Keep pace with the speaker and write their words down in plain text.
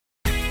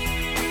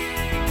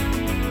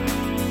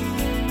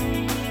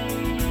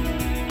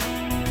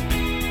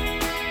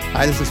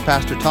Hi, this is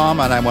Pastor Tom,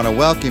 and I want to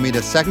welcome you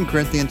to 2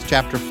 Corinthians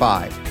chapter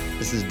 5.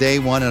 This is day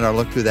 1 in our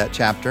look through that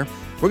chapter.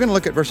 We're going to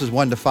look at verses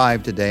 1 to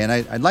 5 today, and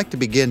I'd like to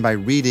begin by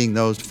reading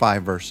those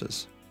 5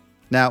 verses.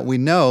 Now, we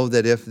know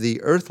that if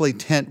the earthly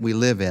tent we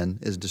live in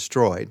is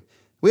destroyed,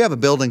 we have a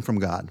building from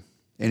God,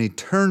 an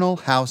eternal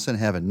house in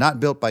heaven, not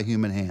built by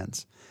human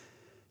hands.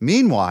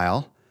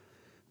 Meanwhile,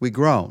 we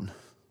groan,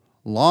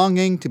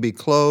 longing to be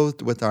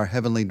clothed with our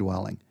heavenly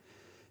dwelling.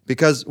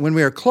 Because when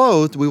we are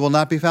clothed, we will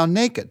not be found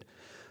naked.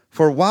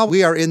 For while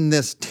we are in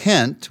this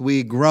tent,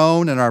 we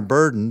groan and are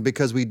burdened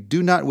because we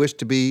do not wish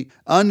to be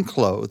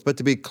unclothed, but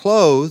to be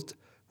clothed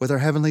with our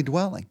heavenly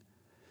dwelling,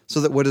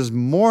 so that what is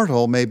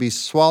mortal may be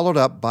swallowed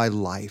up by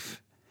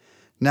life.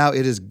 Now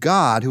it is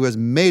God who has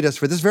made us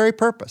for this very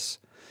purpose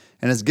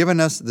and has given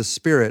us the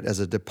Spirit as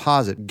a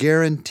deposit,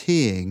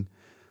 guaranteeing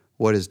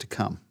what is to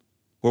come.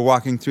 We're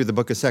walking through the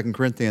book of 2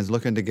 Corinthians,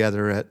 looking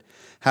together at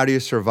how do you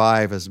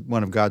survive as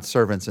one of God's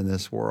servants in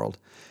this world.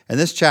 And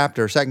this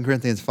chapter, 2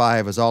 Corinthians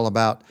 5, is all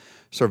about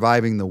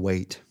surviving the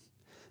wait.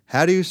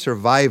 How do you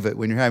survive it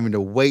when you're having to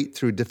wait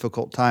through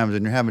difficult times,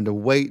 when you're having to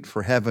wait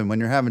for heaven,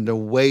 when you're having to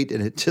wait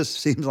and it just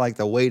seems like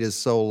the wait is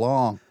so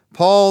long?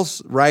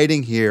 Paul's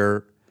writing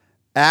here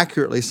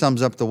accurately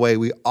sums up the way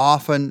we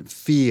often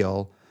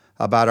feel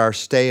about our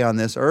stay on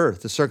this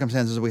earth, the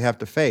circumstances we have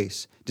to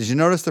face. Did you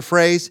notice the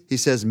phrase? He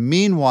says,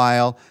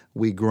 meanwhile,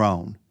 we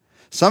groan.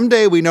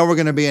 Someday we know we're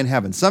going to be in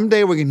heaven.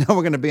 Someday we know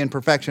we're going to be in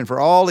perfection for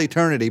all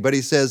eternity. But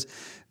he says,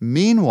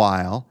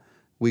 meanwhile,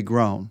 we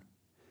groan.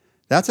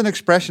 That's an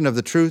expression of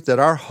the truth that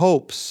our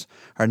hopes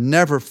are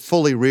never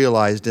fully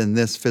realized in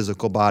this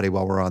physical body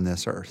while we're on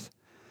this earth.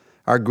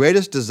 Our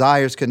greatest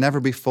desires can never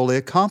be fully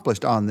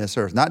accomplished on this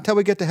earth. Not until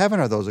we get to heaven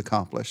are those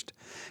accomplished.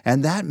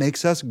 And that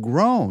makes us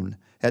groan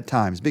at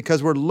times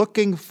because we're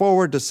looking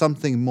forward to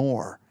something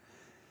more.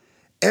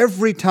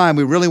 Every time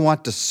we really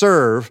want to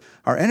serve,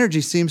 our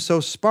energy seems so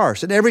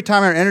sparse. And every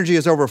time our energy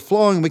is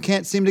overflowing, we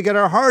can't seem to get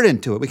our heart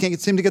into it. We can't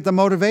seem to get the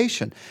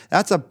motivation.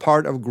 That's a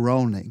part of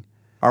groaning.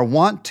 Our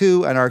want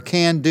to and our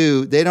can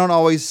do, they don't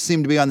always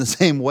seem to be on the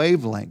same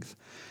wavelength.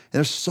 And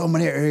there's so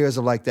many areas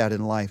of like that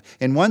in life.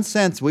 In one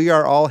sense, we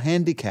are all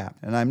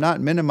handicapped. And I'm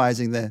not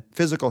minimizing the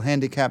physical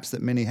handicaps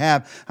that many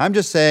have. I'm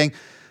just saying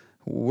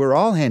we're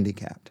all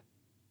handicapped.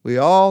 We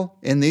all,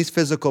 in these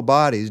physical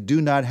bodies,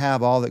 do not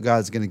have all that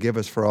God's going to give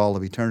us for all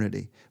of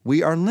eternity.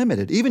 We are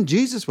limited. Even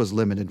Jesus was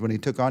limited when he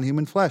took on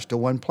human flesh to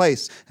one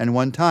place and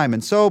one time.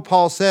 And so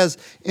Paul says,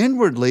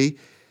 inwardly,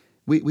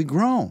 we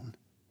groan.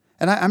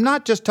 And I'm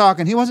not just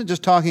talking, he wasn't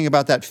just talking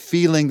about that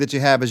feeling that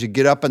you have as you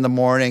get up in the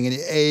morning and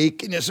you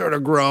ache and you sort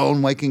of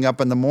groan waking up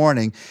in the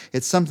morning.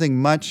 It's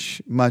something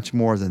much, much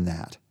more than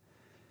that.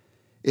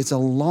 It's a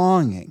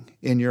longing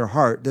in your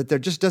heart that there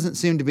just doesn't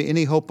seem to be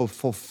any hope of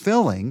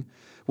fulfilling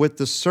with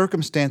the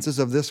circumstances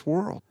of this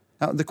world.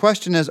 Now, the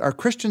question is, are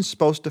Christians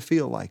supposed to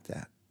feel like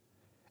that?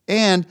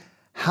 And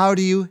how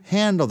do you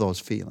handle those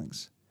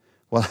feelings?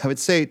 Well, I would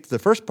say the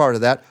first part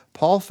of that,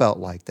 Paul felt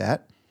like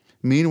that.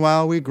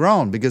 Meanwhile, we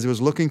groan because he was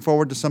looking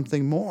forward to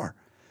something more.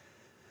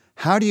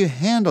 How do you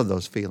handle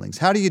those feelings?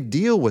 How do you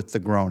deal with the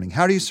groaning?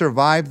 How do you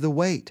survive the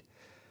wait?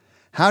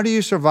 How do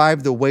you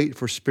survive the wait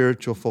for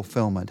spiritual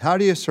fulfillment? How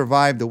do you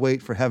survive the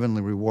wait for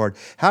heavenly reward?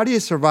 How do you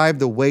survive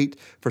the wait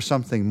for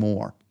something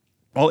more?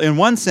 Well, in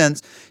one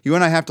sense, you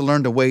and I have to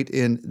learn to wait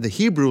in the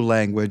Hebrew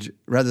language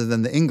rather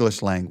than the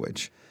English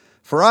language.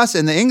 For us,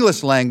 in the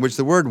English language,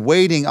 the word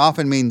waiting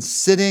often means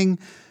sitting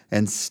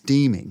and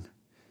steaming.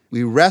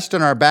 We rest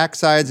on our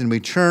backsides and we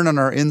churn on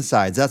our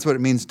insides. That's what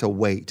it means to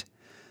wait.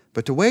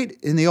 But to wait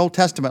in the Old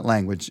Testament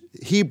language,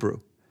 Hebrew,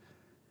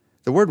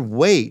 the word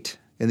wait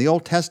in the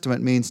Old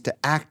Testament means to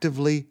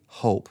actively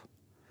hope.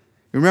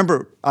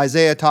 Remember,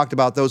 Isaiah talked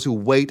about those who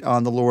wait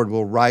on the Lord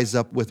will rise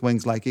up with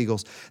wings like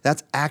eagles.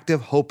 That's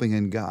active hoping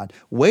in God.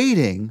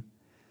 Waiting,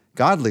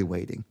 godly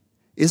waiting,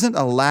 isn't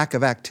a lack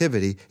of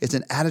activity. It's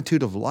an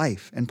attitude of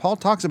life. And Paul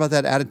talks about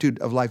that attitude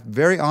of life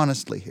very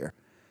honestly here.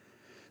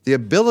 The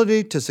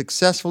ability to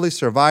successfully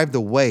survive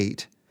the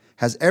wait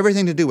has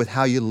everything to do with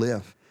how you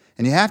live.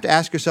 And you have to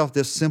ask yourself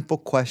this simple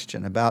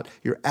question about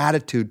your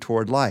attitude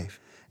toward life.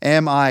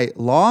 Am I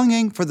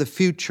longing for the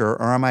future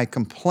or am I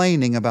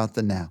complaining about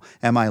the now?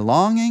 Am I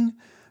longing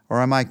or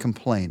am I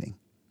complaining?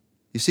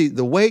 You see,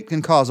 the wait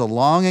can cause a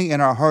longing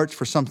in our hearts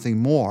for something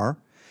more,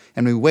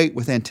 and we wait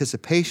with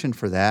anticipation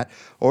for that,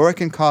 or it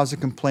can cause a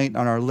complaint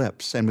on our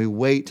lips, and we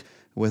wait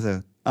with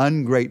an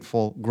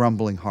ungrateful,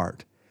 grumbling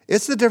heart.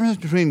 It's the difference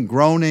between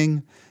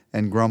groaning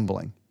and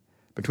grumbling,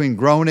 between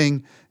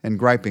groaning and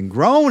griping.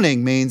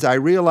 Groaning means I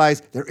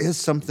realize there is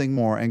something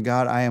more, and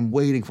God, I am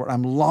waiting for it.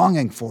 I'm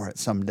longing for it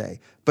someday.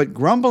 But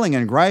grumbling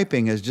and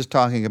griping is just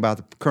talking about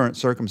the current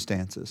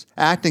circumstances,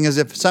 acting as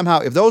if somehow,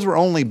 if those were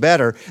only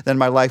better, then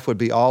my life would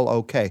be all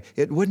okay.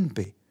 It wouldn't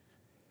be.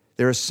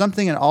 There is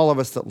something in all of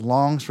us that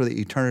longs for the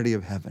eternity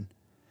of heaven.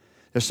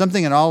 There's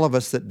something in all of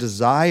us that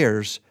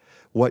desires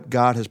what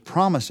God has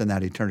promised in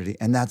that eternity,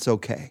 and that's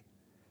okay.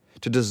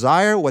 To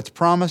desire what's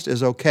promised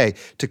is okay.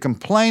 To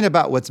complain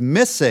about what's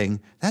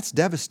missing, that's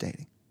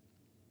devastating.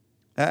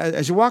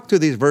 As you walk through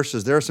these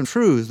verses, there are some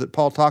truths that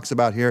Paul talks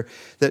about here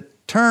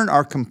that turn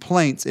our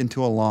complaints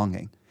into a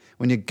longing.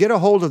 When you get a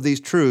hold of these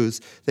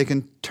truths, they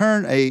can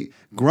turn a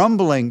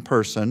grumbling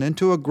person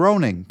into a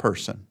groaning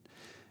person.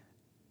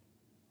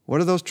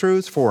 What are those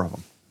truths? 4 of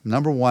them.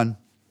 Number 1,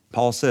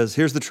 Paul says,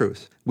 here's the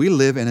truth. We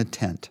live in a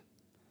tent.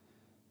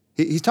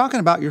 He's talking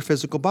about your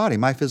physical body,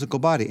 my physical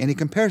body, and he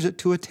compares it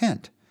to a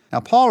tent. Now,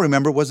 Paul,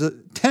 remember, was a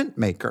tent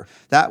maker.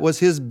 That was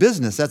his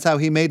business. That's how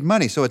he made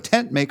money. So a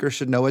tent maker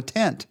should know a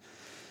tent.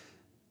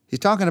 He's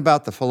talking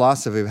about the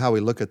philosophy of how we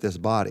look at this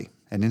body.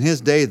 And in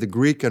his day, the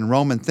Greek and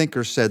Roman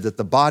thinkers said that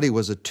the body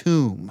was a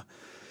tomb.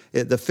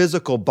 The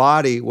physical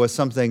body was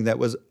something that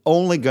was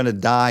only going to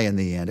die in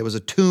the end. It was a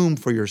tomb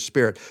for your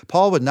spirit.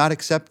 Paul would not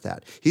accept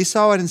that. He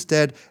saw it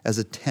instead as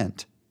a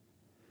tent.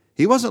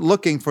 He wasn't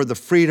looking for the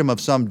freedom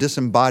of some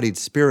disembodied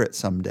spirit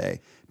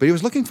someday, but he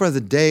was looking for the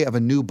day of a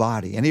new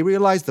body. And he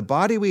realized the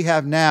body we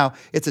have now,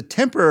 it's a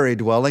temporary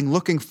dwelling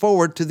looking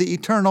forward to the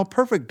eternal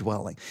perfect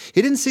dwelling.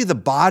 He didn't see the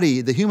body,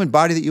 the human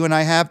body that you and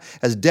I have,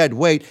 as dead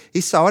weight.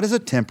 He saw it as a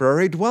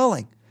temporary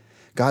dwelling.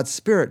 God's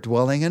Spirit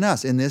dwelling in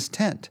us in this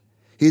tent.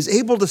 He's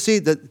able to see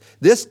that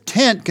this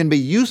tent can be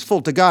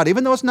useful to God,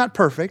 even though it's not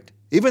perfect,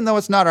 even though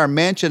it's not our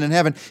mansion in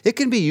heaven, it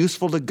can be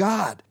useful to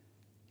God.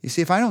 You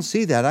see, if I don't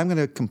see that, I'm going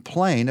to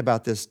complain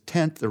about this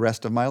tent the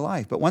rest of my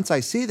life. But once I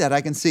see that,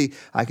 I can see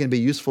I can be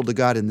useful to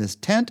God in this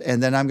tent,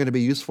 and then I'm going to be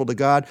useful to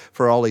God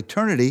for all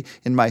eternity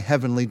in my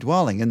heavenly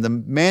dwelling, in the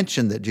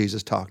mansion that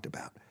Jesus talked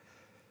about.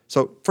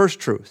 So, first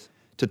truth,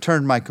 to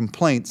turn my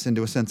complaints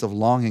into a sense of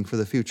longing for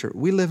the future.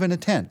 We live in a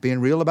tent,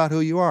 being real about who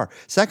you are.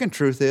 Second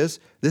truth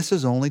is, this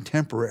is only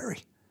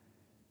temporary.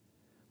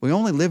 We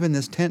only live in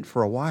this tent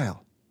for a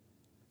while,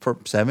 for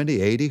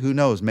 70, 80, who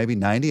knows, maybe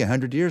 90,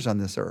 100 years on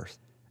this earth.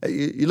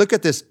 You look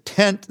at this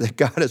tent that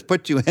God has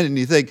put you in and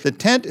you think, the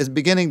tent is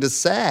beginning to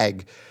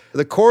sag.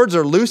 The cords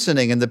are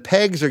loosening and the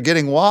pegs are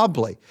getting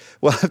wobbly.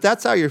 Well, if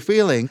that's how you're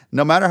feeling,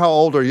 no matter how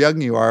old or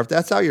young you are, if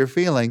that's how you're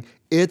feeling,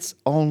 it's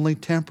only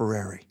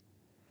temporary.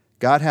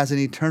 God has an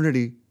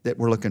eternity that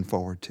we're looking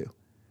forward to.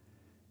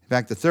 In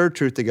fact, the third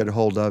truth to get a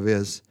hold of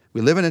is,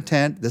 we live in a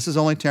tent, this is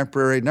only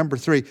temporary. Number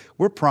 3,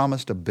 we're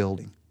promised a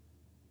building.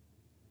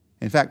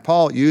 In fact,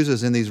 Paul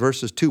uses in these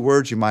verses 2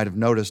 words you might have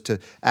noticed to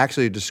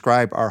actually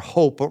describe our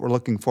hope, what we're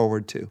looking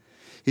forward to.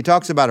 He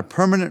talks about a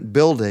permanent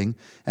building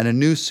and a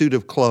new suit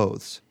of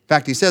clothes. In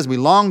fact, he says we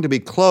long to be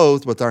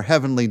clothed with our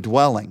heavenly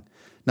dwelling.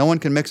 No one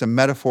can mix a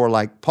metaphor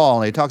like Paul,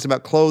 and he talks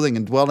about clothing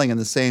and dwelling in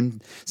the same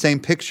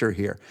picture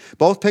here.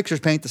 Both pictures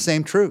paint the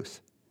same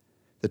truth.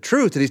 The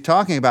truth that he's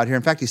talking about here,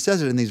 in fact, he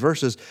says it in these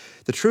verses,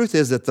 the truth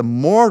is that the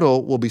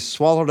mortal will be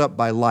swallowed up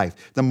by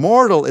life. The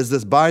mortal is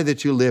this body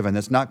that you live in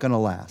that's not going to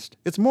last.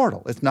 It's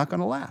mortal. It's not going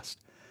to last.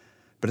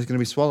 But it's going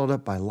to be swallowed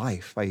up by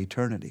life, by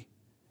eternity.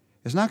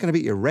 It's not going to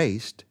be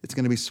erased. It's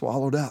going to be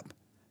swallowed up.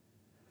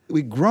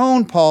 We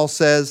groan, Paul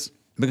says,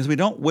 because we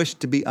don't wish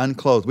to be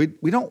unclothed.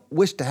 We don't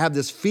wish to have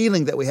this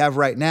feeling that we have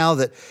right now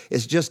that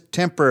is just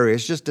temporary.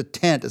 It's just a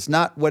tent. It's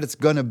not what it's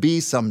going to be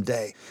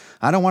someday.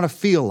 I don't want to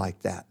feel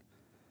like that.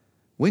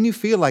 When you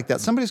feel like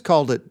that, somebody's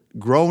called it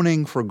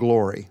groaning for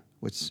glory,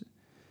 which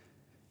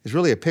is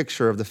really a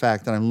picture of the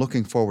fact that I'm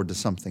looking forward to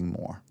something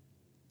more.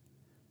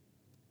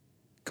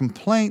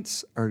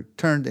 Complaints are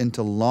turned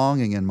into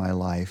longing in my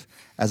life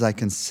as I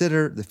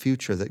consider the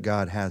future that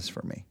God has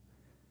for me.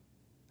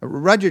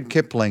 Rudyard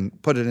Kipling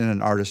put it in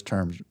an artist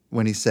terms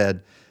when he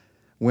said,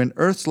 when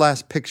Earth's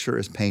last picture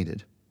is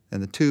painted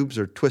and the tubes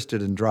are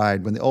twisted and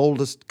dried, when the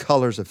oldest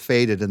colors have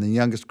faded and the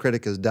youngest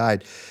critic has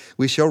died,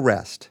 we shall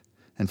rest.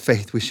 And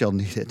faith, we shall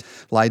need it.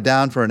 Lie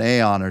down for an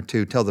aeon or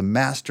two, till the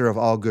master of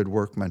all good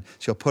workmen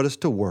shall put us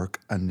to work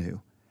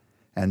anew.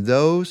 And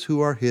those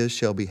who are his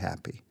shall be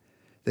happy.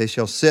 They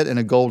shall sit in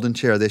a golden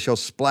chair. They shall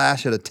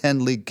splash at a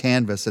 10-league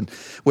canvas and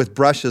with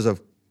brushes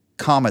of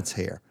comet's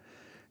hair.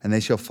 And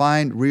they shall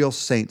find real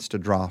saints to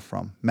draw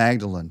from,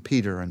 Magdalene,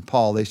 Peter, and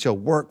Paul. They shall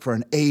work for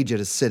an age at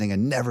a sitting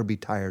and never be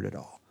tired at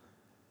all.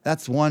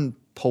 That's one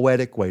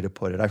poetic way to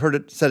put it. I've heard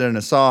it said in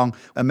a song,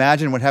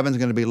 imagine what heaven's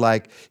going to be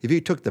like if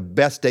you took the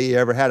best day you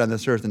ever had on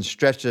this earth and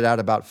stretched it out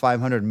about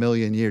 500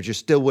 million years. You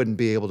still wouldn't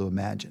be able to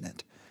imagine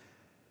it.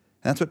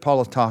 And that's what Paul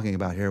is talking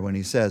about here when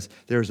he says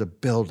there's a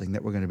building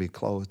that we're going to be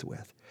clothed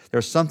with.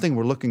 There's something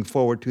we're looking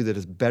forward to that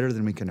is better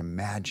than we can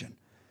imagine.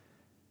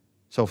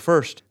 So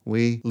first,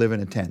 we live in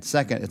a tent.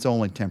 Second, it's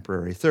only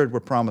temporary. Third, we're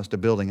promised a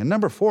building. And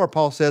number 4,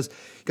 Paul says,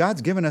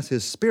 God's given us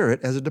his Spirit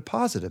as a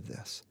deposit of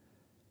this.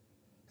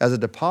 As a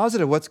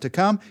deposit of what's to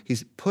come,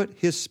 he's put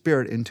his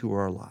Spirit into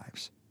our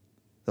lives.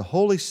 The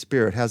Holy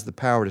Spirit has the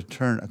power to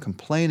turn a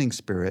complaining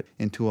spirit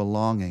into a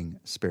longing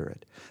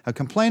spirit. A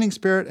complaining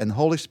spirit and the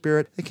Holy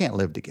Spirit, they can't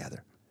live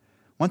together.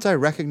 Once I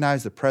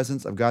recognize the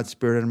presence of God's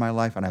Spirit in my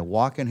life and I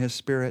walk in his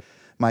Spirit,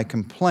 my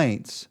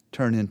complaints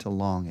turn into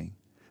longing.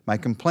 My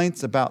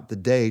complaints about the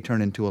day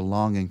turn into a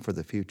longing for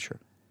the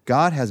future.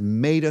 God has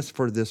made us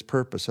for this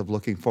purpose of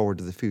looking forward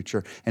to the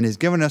future, and he's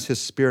given us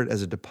his Spirit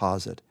as a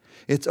deposit.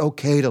 It's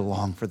okay to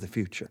long for the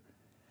future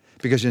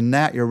Because in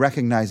that, you're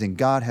recognizing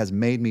God has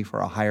made me for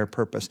a higher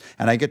purpose.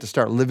 And I get to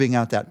start living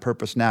out that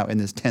purpose now in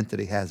this tent that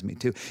he has me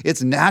to.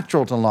 It's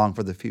natural to long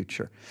for the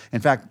future.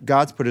 In fact,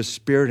 God's put his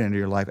Spirit into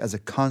your life as a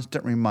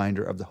constant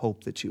reminder of the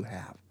hope that you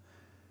have.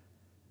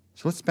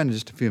 So let's spend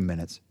just a few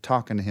minutes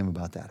talking to him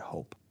about that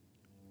hope.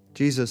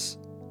 Jesus,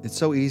 it's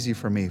so easy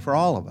for me, for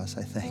all of us,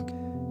 I think,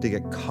 to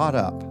get caught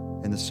up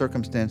in the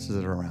circumstances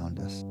that are around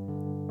us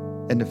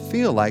and to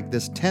feel like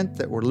this tent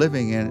that we're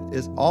living in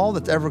is all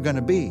that's ever going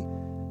to be.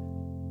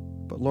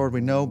 But Lord,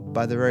 we know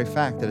by the very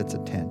fact that it's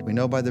a tent. We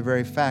know by the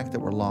very fact that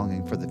we're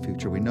longing for the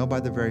future. We know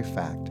by the very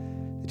fact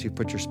that you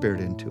put your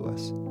Spirit into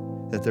us,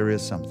 that there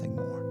is something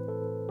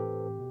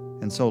more.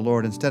 And so,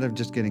 Lord, instead of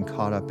just getting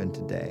caught up in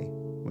today,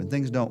 when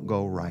things don't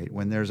go right,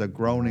 when there's a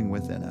groaning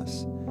within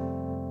us,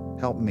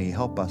 help me,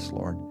 help us,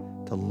 Lord,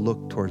 to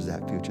look towards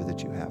that future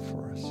that you have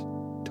for us,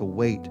 to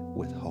wait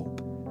with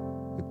hope.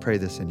 We pray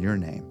this in your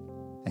name.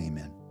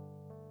 Amen.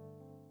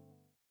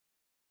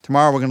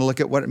 Tomorrow we're going to look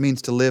at what it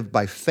means to live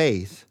by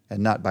faith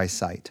and not by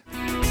sight.